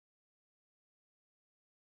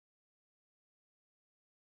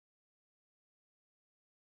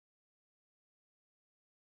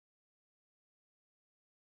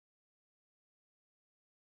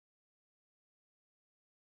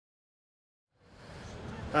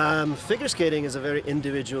Figure skating is a very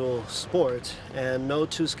individual sport, and no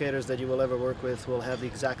two skaters that you will ever work with will have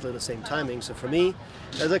exactly the same timing. So for me,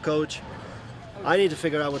 as a coach, I need to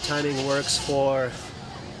figure out what timing works for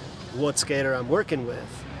what skater I'm working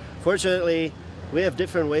with. Fortunately, we have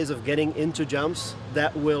different ways of getting into jumps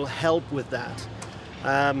that will help with that.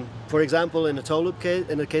 For example, in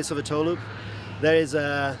the case of a toe loop, there is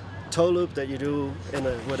a toe loop that you do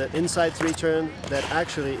with an inside three turn that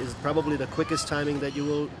actually is probably the quickest timing that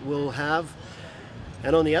you will have.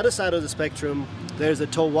 And on the other side of the spectrum, there's a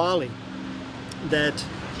toe volley that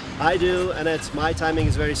I do, and my timing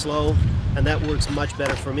is very slow, and that works much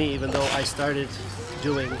better for me, even though I started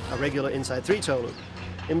doing a regular inside three toe loop.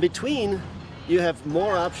 In between, you have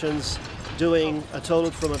more options doing a toe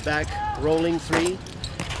loop from a back rolling three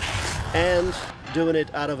and doing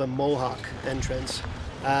it out of a mohawk entrance.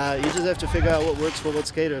 You just have to figure out what works for what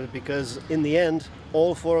skater, because in the end,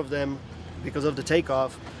 all four of them, because of the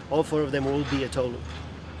takeoff, all four of them will be a toe loop.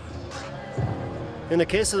 In the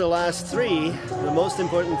case of the last three, the most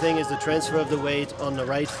important thing is the transfer of the weight on the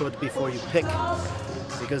right foot before you pick,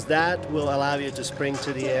 because that will allow you to spring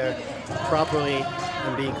to the air properly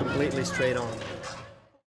and be completely straight on.